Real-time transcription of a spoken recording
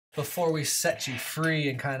Before we set you free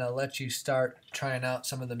and kind of let you start trying out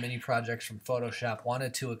some of the mini projects from Photoshop,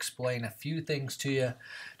 wanted to explain a few things to you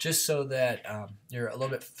just so that you're a little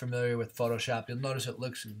bit familiar with Photoshop. You'll notice it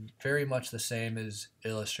looks very much the same as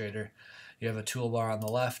Illustrator. You have a toolbar on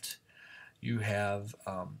the left. You have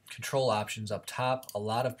control options up top, a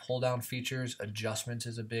lot of pull down features. Adjustments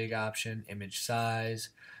is a big option, image size,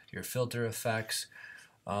 your filter effects.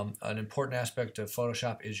 An important aspect of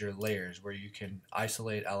Photoshop is your layers, where you can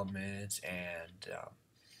isolate elements and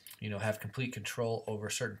have complete control over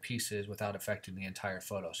certain pieces without affecting the entire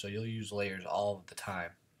photo. So you'll use layers all of the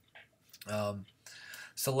time.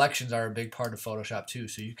 Selections are a big part of Photoshop too,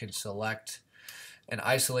 so you can select and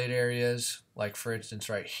isolate areas. Like for instance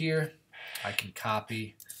right here, I can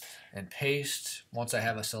copy and paste once I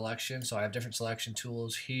have a selection. So I have different selection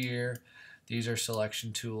tools here. These are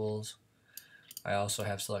selection tools. I also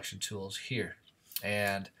have selection tools here,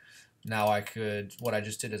 and now what I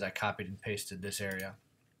just did is I copied and pasted this area.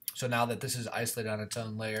 So now that this is isolated on its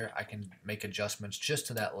own layer, I can make adjustments just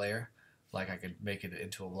to that layer, like I could make it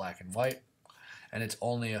into a black and white, and it's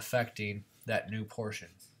only affecting that new portion.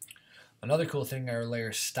 Another cool thing are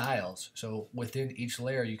layer styles. So within each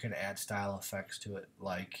layer you can add style effects to it,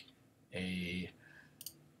 like a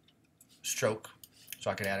stroke. So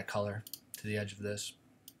I could add a color to the edge of this.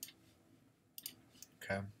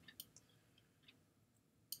 Okay.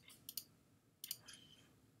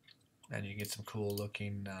 And you get some cool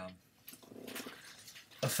looking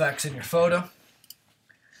effects in your photo.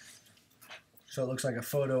 So it looks like a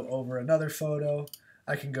photo over another photo.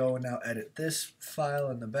 I can go and now edit this file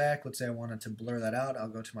in the back. Let's say I wanted to blur that out. I'll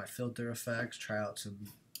go to my filter effects, try out some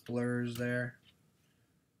blurs there.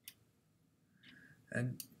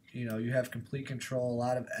 And you have complete control, a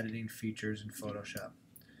lot of editing features in Photoshop.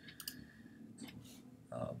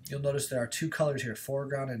 You'll notice there are two colors here,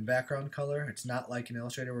 foreground and background color. It's not like in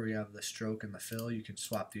Illustrator where you have the stroke and the fill. You can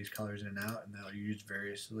swap these colors in and out, and they'll use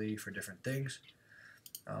variously for different things.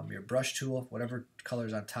 Your brush tool, whatever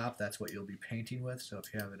color's on top, that's what you'll be painting with. So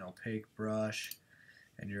if you have an opaque brush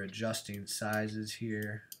and you're adjusting sizes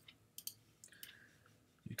here,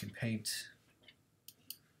 you can paint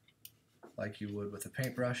like you would with a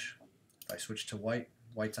paintbrush. If I switch to white,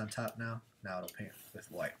 white's on top now it'll paint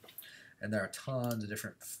with white. And there are tons of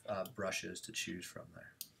different brushes to choose from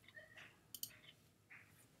there.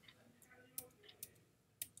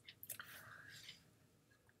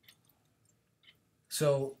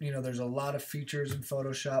 So, there's a lot of features in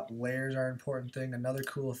Photoshop. Layers are an important thing. Another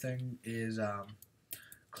cool thing is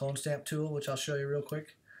Clone Stamp tool, which I'll show you real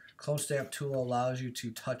quick. Clone Stamp tool allows you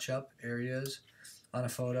to touch up areas on a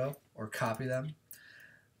photo or copy them.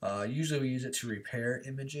 Usually we use it to repair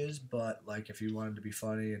images, but like if you wanted to be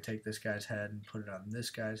funny and take this guy's head and put it on this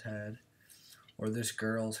guy's head, or this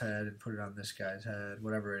girl's head and put it on this guy's head,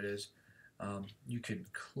 whatever it is, you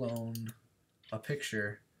could clone a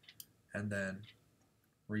picture and then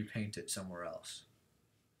repaint it somewhere else.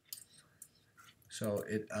 So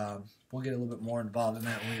we'll get a little bit more involved in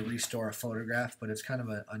that when we restore a photograph, but it's kind of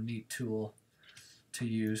a neat tool to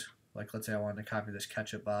use. Like let's say I wanted to copy this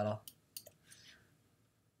ketchup bottle,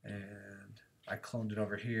 and I cloned it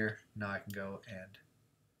over here. Now I can go and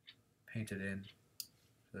paint it in.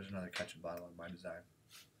 There's another ketchup bottle in my design.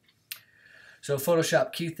 So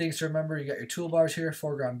Photoshop key things to remember: you got your toolbars here,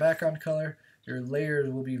 foreground, background color. Your layers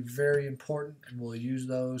will be very important, and we'll use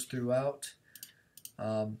those throughout.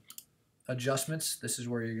 Adjustments: this is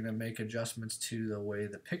where you're going to make adjustments to the way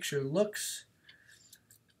the picture looks.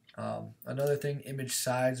 Another thing, image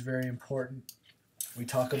size, very important. We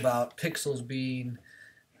talk about pixels being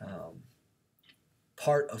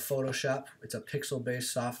part of Photoshop. It's a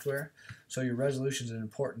pixel-based software, so your resolution is an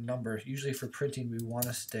important number. Usually for printing, we want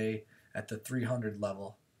to stay at the 300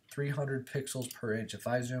 level, 300 pixels per inch. If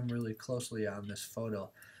I zoom really closely on this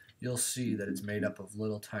photo, you'll see that it's made up of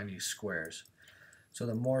little tiny squares. So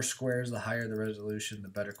the more squares, the higher the resolution, the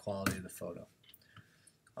better quality of the photo.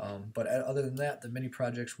 But other than that, the mini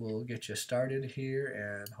projects will get you started here,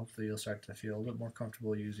 and hopefully you'll start to feel a little bit more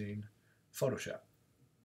comfortable using Photoshop.